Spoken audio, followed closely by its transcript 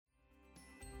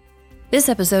This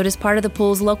episode is part of the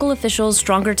pool's Local Officials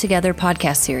Stronger Together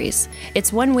podcast series.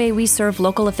 It's one way we serve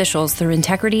local officials through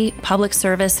integrity, public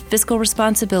service, fiscal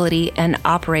responsibility, and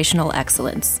operational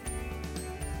excellence.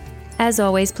 As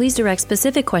always, please direct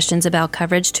specific questions about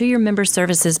coverage to your member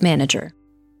services manager.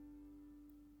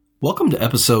 Welcome to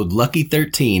episode Lucky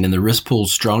 13 in the Risk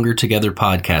Pool's Stronger Together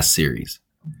podcast series.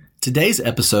 Today's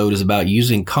episode is about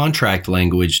using contract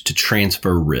language to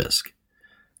transfer risk.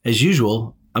 As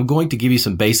usual, I'm going to give you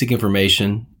some basic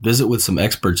information, visit with some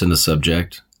experts in the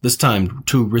subject, this time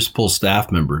 2 Risk Pool staff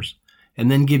members,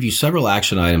 and then give you several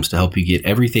action items to help you get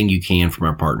everything you can from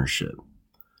our partnership.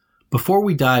 Before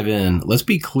we dive in, let's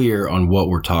be clear on what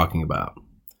we're talking about.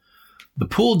 The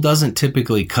pool doesn't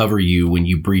typically cover you when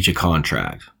you breach a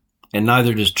contract, and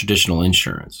neither does traditional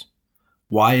insurance.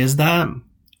 Why is that?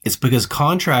 It's because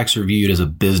contracts are viewed as a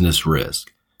business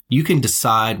risk. You can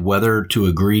decide whether to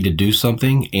agree to do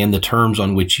something and the terms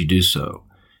on which you do so.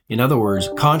 In other words,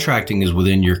 contracting is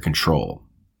within your control.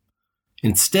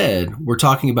 Instead, we're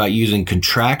talking about using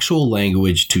contractual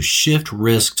language to shift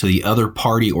risk to the other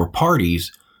party or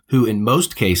parties who in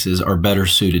most cases are better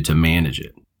suited to manage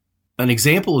it. An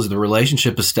example is the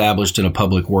relationship established in a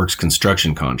public works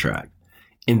construction contract.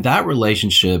 In that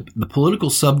relationship, the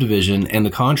political subdivision and the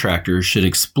contractor should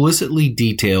explicitly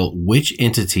detail which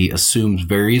entity assumes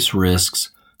various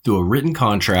risks through a written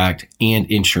contract and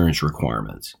insurance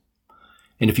requirements.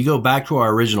 And if you go back to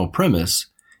our original premise,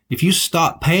 if you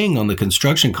stop paying on the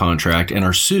construction contract and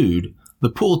are sued,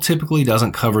 the pool typically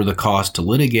doesn't cover the cost to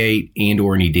litigate and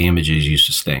or any damages you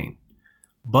sustain.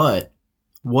 But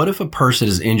what if a person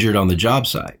is injured on the job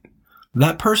site?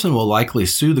 That person will likely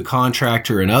sue the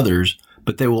contractor and others,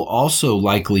 but they will also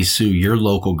likely sue your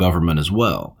local government as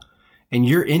well. And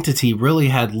your entity really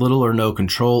had little or no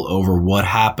control over what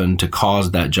happened to cause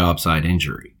that job site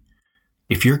injury.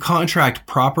 If your contract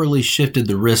properly shifted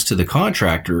the risk to the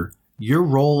contractor, your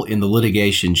role in the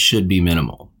litigation should be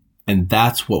minimal. And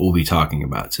that's what we'll be talking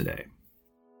about today.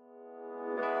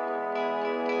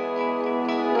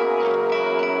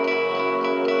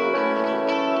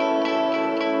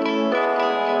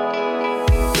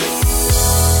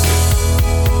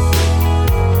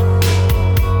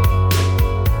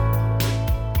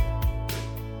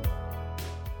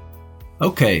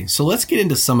 Okay, so let's get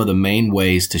into some of the main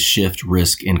ways to shift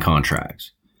risk in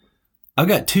contracts. I've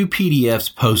got 2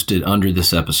 PDFs posted under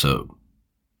this episode.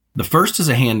 The first is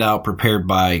a handout prepared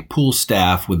by pool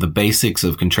staff with the basics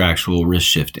of contractual risk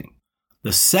shifting.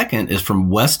 The second is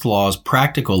from Westlaw's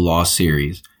Practical Law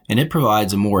series, and it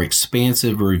provides a more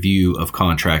expansive review of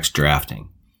contracts drafting.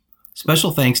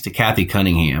 Special thanks to Kathy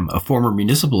Cunningham, a former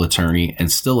municipal attorney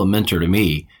and still a mentor to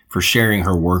me, for sharing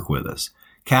her work with us.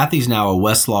 Kathy's now a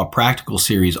Westlaw Practical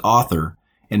Series author,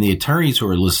 and the attorneys who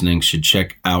are listening should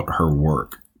check out her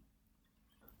work.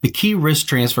 The key risk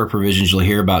transfer provisions you'll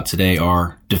hear about today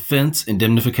are defense,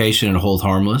 indemnification, and hold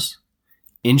harmless,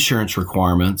 insurance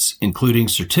requirements, including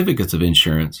certificates of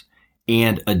insurance,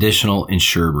 and additional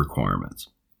insured requirements.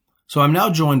 So I'm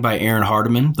now joined by Aaron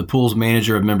Hardiman, the pool's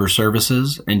manager of member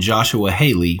services, and Joshua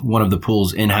Haley, one of the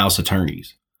pool's in-house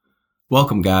attorneys.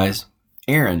 Welcome, guys.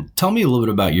 Aaron, tell me a little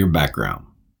bit about your background.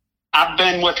 I've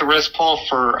been with the Risk Pool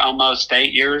for almost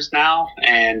 8 years now,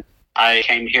 and I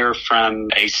came here from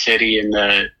a city in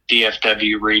the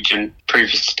DFW region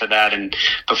previous to that, and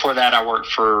before that I worked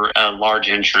for a large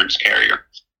insurance carrier.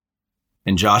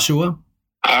 And Joshua?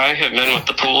 I have been with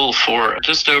the pool for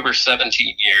just over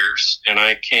 17 years, and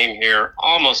I came here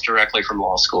almost directly from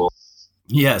law school.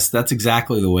 Yes, that's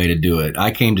exactly the way to do it.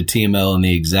 I came to TML in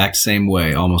the exact same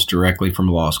way, almost directly from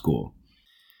law school.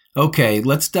 Okay,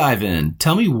 let's dive in.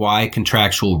 Tell me why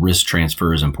contractual risk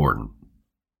transfer is important.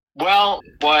 Well,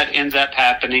 what ends up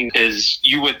happening is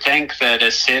you would think that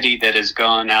a city that is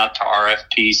going out to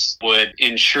RFPs would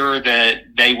ensure that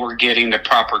they were getting the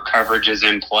proper coverages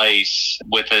in place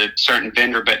with a certain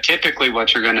vendor, but typically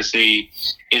what you're going to see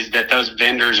is that those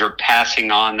vendors are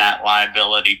passing on that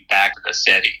liability back to the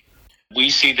city. We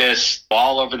see this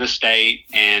all over the state,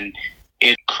 and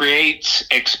it creates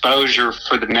exposure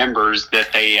for the members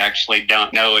that they actually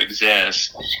don't know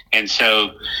exists. And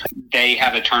so they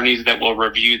have attorneys that will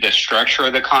review the structure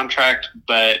of the contract,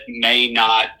 but may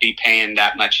not be paying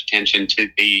that much attention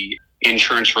to the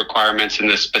insurance requirements and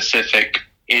the specific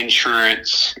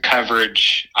insurance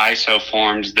coverage ISO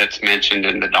forms that's mentioned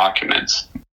in the documents.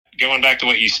 Going back to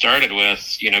what you started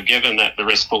with, given that the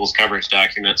risk pool's coverage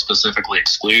document specifically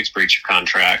excludes breach of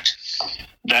contract,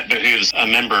 that behooves a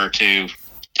member to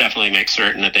definitely make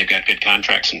certain that they've got good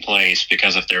contracts in place,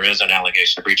 because if there is an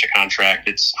allegation of breach of contract,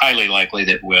 it's highly likely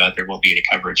that there won't be any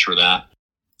coverage for that.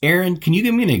 Aaron, can you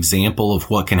give me an example of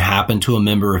what can happen to a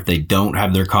member if they don't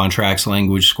have their contracts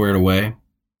language squared away?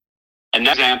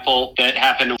 Another example that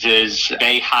happened is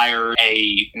they hire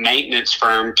a maintenance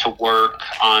firm to work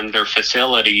on their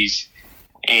facilities,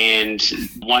 and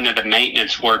one of the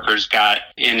maintenance workers got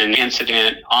in an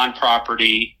incident on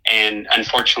property, and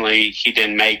unfortunately he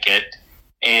didn't make it.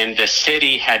 And the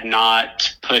city had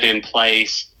not put in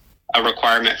place a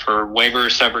requirement for waiver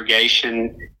of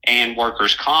subrogation and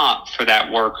workers' comp for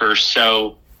that worker.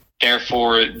 So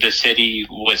therefore, the city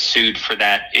was sued for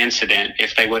that incident.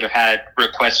 If they would have had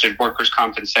requested workers'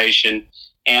 compensation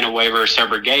and a waiver of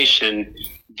subrogation,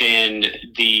 then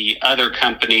the other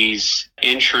company's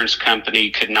insurance company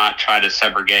could not try to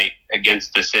subrogate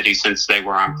against the city since they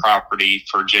were on property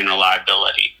for general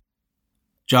liability.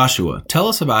 Joshua, tell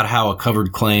us about how a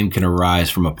covered claim can arise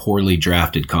from a poorly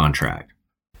drafted contract.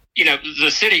 The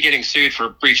city getting sued for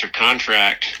breach of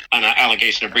contract, an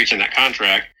allegation of breaching that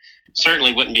contract,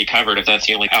 certainly wouldn't be covered if that's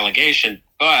the only allegation.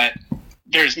 But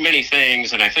there's many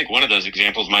things, and I think one of those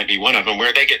examples might be one of them,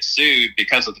 where they get sued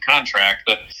because of the contract,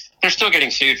 but they're still getting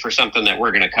sued for something that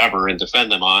we're going to cover and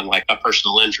defend them on, like a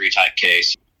personal injury type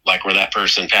case, like where that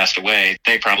person passed away.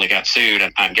 They probably got sued.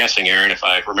 I'm guessing, Aaron, if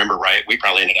I remember right, we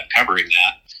probably ended up covering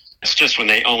that. It's just when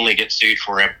they only get sued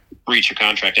for a breach of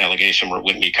contract allegation where it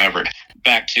wouldn't be covered.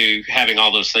 Back to having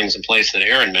all those things in place that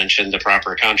Aaron mentioned, the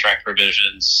proper contract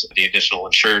provisions, the additional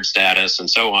insured status, and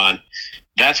so on,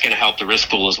 that's going to help the risk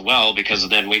pool as well, because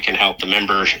then we can help the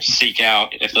member seek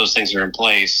out, if those things are in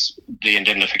place, the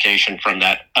indemnification from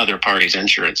that other party's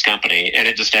insurance company. And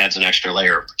it just adds an extra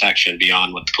layer of protection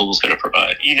beyond what the pool is going to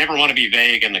provide. You never want to be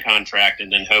vague in the contract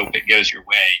and then hope it goes your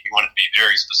way. You want it to be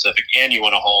very specific, and you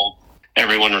want to hold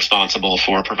everyone responsible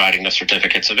for providing the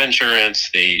certificates of insurance,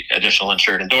 the additional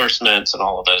insured endorsements, and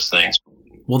all of those things.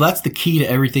 Well, that's the key to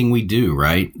everything we do,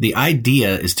 right? The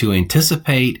idea is to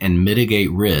anticipate and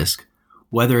mitigate risk,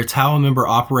 whether it's how a member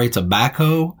operates a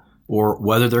backhoe or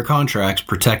whether their contracts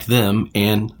protect them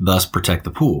and thus protect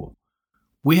the pool.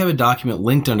 We have a document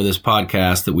linked under this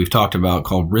podcast that we've talked about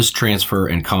called Risk Transfer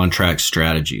and Contract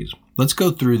Strategies. Let's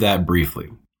go through that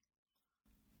briefly.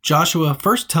 Joshua,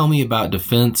 first tell me about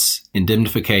defense,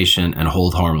 indemnification, and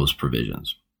hold harmless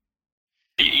provisions.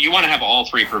 You want to have all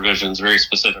three provisions very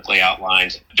specifically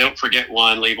outlined. Don't forget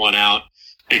one, leave one out,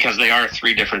 because they are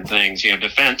three different things.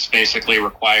 Defense basically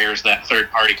requires that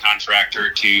third-party contractor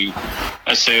to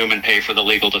assume and pay for the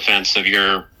legal defense of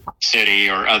your city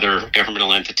or other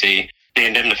governmental entity. The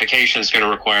indemnification is going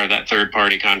to require that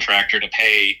third-party contractor to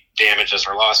pay damages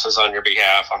or losses on your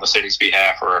behalf, on the city's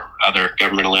behalf, or other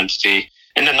governmental entity.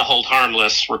 And then the hold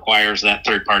harmless requires that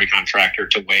third-party contractor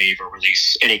to waive or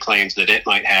release any claims that it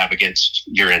might have against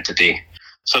your entity.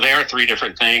 So they are three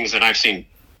different things, and I've seen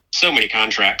so many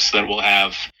contracts that will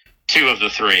have two of the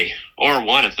three or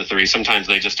one of the three. Sometimes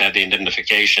they just have the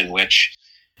indemnification, which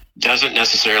doesn't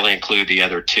necessarily include the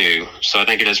other two. So I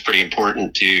think it is pretty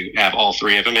important to have all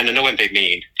three of them, and to know what they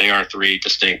mean. They are three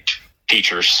distinct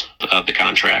features of the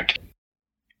contract.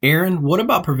 Aaron, what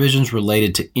about provisions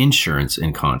related to insurance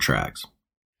in contracts?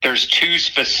 There's two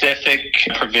specific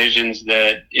provisions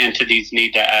that entities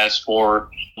need to ask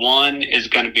for. One is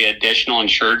going to be additional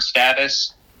insured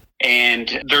status.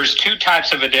 And there's two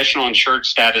types of additional insured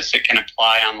status that can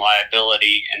apply on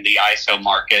liability in the ISO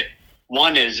market.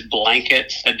 One is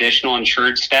blanket additional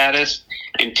insured status.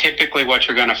 And typically what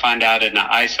you're going to find out in the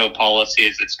ISO policy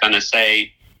is it's going to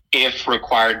say, if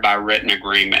required by written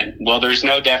agreement. Well, there's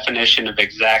no definition of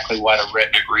exactly what a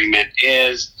written agreement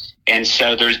is. And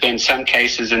so there's been some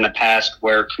cases in the past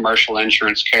where commercial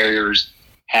insurance carriers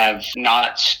have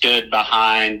not stood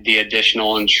behind the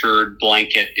additional insured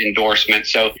blanket endorsement.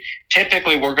 So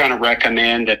typically we're going to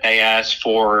recommend that they ask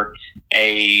for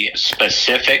a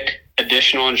specific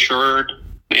additional insured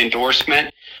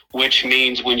endorsement, which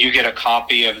means when you get a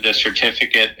copy of the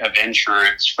certificate of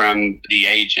insurance from the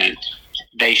agent,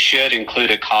 they should include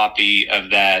a copy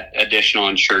of that additional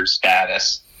insured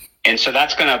status. And so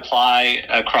that's going to apply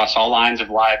across all lines of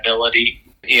liability.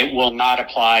 It will not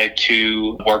apply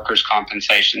to workers'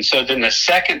 compensation. So then the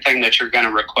second thing that you're going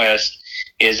to request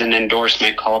is an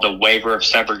endorsement called a waiver of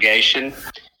subrogation.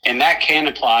 And that can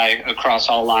apply across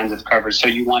all lines of coverage. So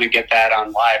you want to get that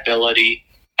on liability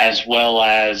as well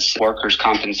as workers'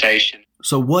 compensation.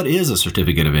 So what is a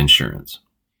certificate of insurance?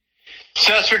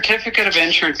 So a certificate of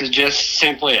insurance is just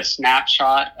simply a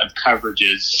snapshot of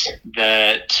coverages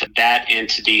that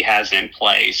entity has in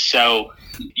place. So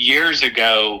years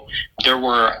ago, there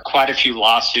were quite a few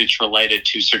lawsuits related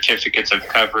to certificates of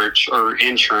coverage or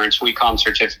insurance. We call them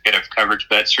certificate of coverage,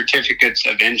 but certificates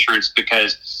of insurance,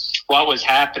 because what was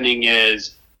happening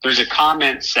is there's a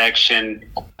comment section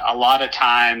a lot of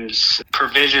times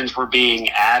provisions were being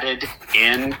added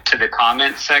into the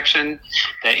comments section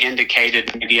that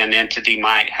indicated maybe an entity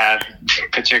might have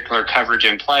particular coverage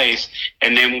in place.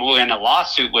 And then when a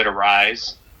lawsuit would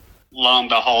arise, lo and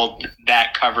behold,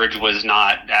 that coverage was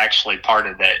not actually part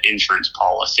of the insurance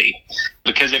policy.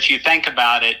 Because if you think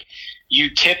about it, you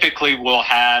typically will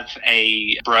have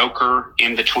a broker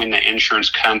in between the insurance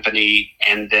company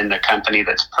and then the company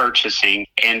that's purchasing,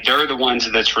 and they're the ones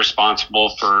that's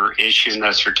responsible for issuing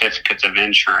those certificates of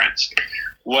insurance.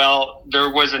 Well, there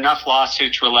was enough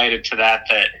lawsuits related to that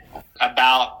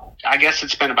I guess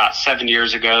it's been about 7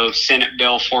 years ago, Senate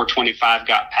Bill 425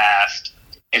 got passed,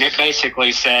 and it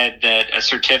basically said that a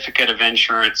certificate of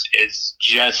insurance is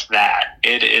just that.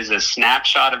 It is a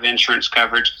snapshot of insurance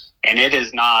coverage, and it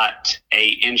is not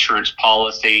a insurance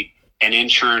policy, and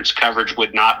insurance coverage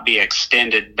would not be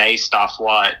extended based off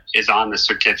what is on the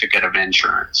certificate of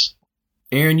insurance.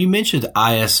 Aaron, you mentioned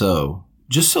ISO.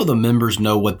 Just so the members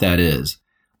know what that is,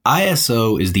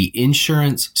 ISO is the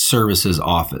Insurance Services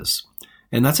Office,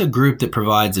 and that's a group that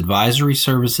provides advisory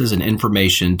services and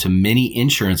information to many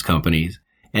insurance companies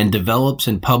and develops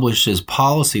and publishes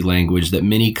policy language that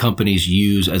many companies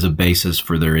use as a basis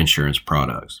for their insurance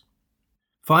products.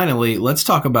 Finally, let's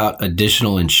talk about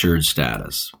additional insured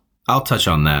status. I'll touch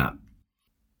on that.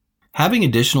 Having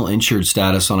additional insured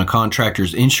status on a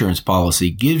contractor's insurance policy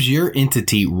gives your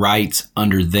entity rights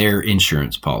under their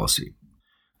insurance policy.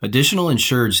 Additional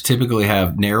insureds typically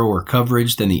have narrower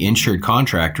coverage than the insured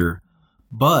contractor,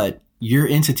 but your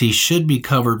entity should be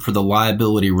covered for the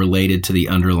liability related to the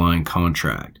underlying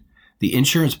contract. The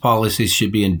insurance policy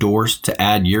should be endorsed to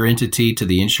add your entity to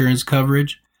the insurance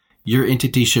coverage. Your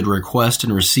entity should request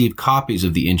and receive copies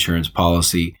of the insurance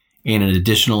policy and an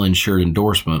additional insured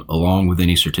endorsement along with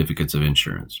any certificates of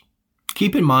insurance.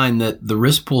 Keep in mind that the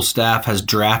risk pool staff has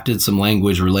drafted some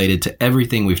language related to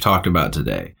everything we've talked about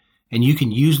today, and you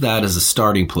can use that as a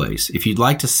starting place. If you'd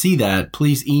like to see that,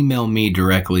 please email me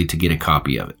directly to get a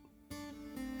copy of it.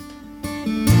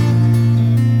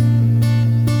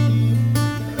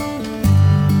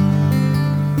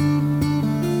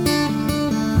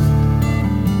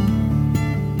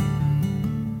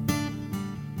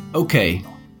 Okay,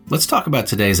 let's talk about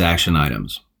today's action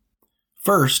items.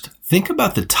 First, think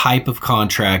about the type of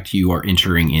contract you are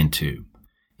entering into.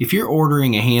 If you're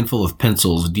ordering a handful of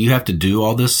pencils, do you have to do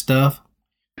all this stuff?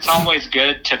 It's always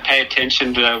good to pay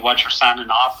attention to what you're signing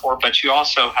off for, but you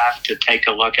also have to take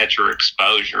a look at your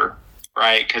exposure,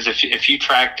 right? Because if you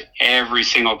tracked every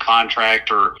single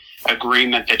contract or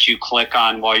agreement that you click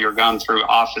on while you're going through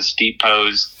Office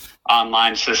Depot's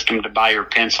online system to buy your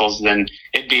pencils, then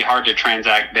it'd be hard to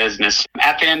transact business.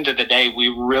 At the end of the day, we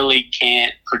really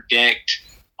can't predict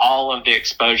all of the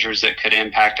exposures that could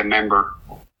impact a member.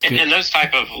 And those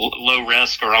type of low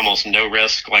risk or almost no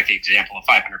risk, like the example of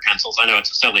 500 pencils, I know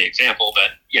it's a silly example, but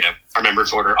our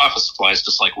members order office supplies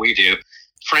just like we do.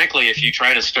 Frankly, if you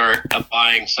try to start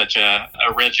applying such a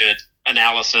rigid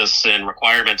analysis and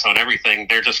requirements on everything,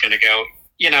 they're just going to go,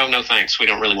 no thanks, we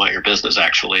don't really want your business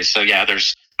actually. So yeah,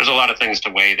 there's a lot of things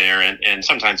to weigh there, and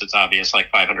sometimes it's obvious,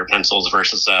 like 500 pencils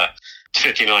versus a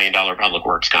 $50 million public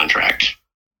works contract.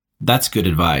 That's good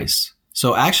advice.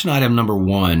 So action item number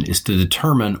 1 is to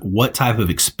determine what type of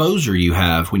exposure you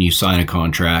have when you sign a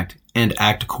contract and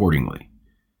act accordingly.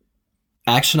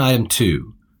 Action item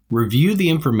 2, review the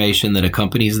information that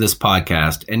accompanies this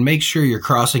podcast and make sure you're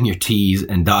crossing your T's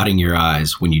and dotting your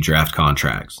I's when you draft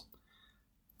contracts.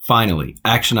 Finally,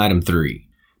 action item 3,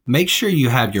 make sure you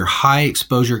have your high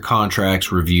exposure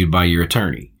contracts reviewed by your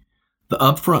attorney. The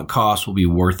upfront cost will be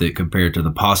worth it compared to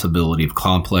the possibility of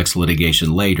complex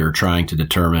litigation later trying to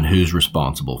determine who's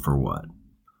responsible for what.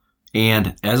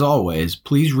 And, as always,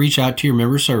 please reach out to your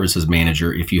member services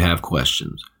manager if you have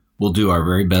questions. We'll do our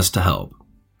very best to help.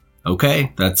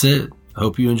 Okay, that's it. I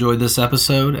hope you enjoyed this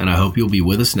episode, and I hope you'll be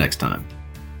with us next time.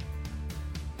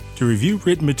 To review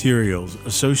written materials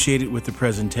associated with the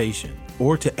presentation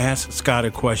or to ask Scott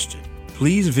a question,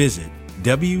 please visit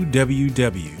www.tmlirp.org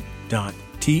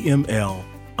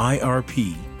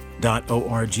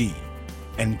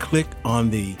and click on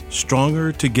the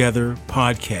Stronger Together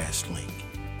podcast link.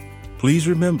 Please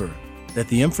remember that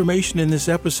the information in this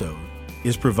episode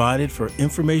is provided for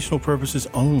informational purposes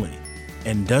only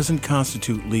and doesn't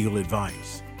constitute legal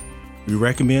advice. We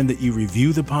recommend that you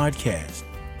review the podcast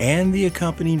and the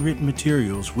accompanying written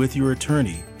materials with your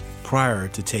attorney prior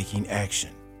to taking action.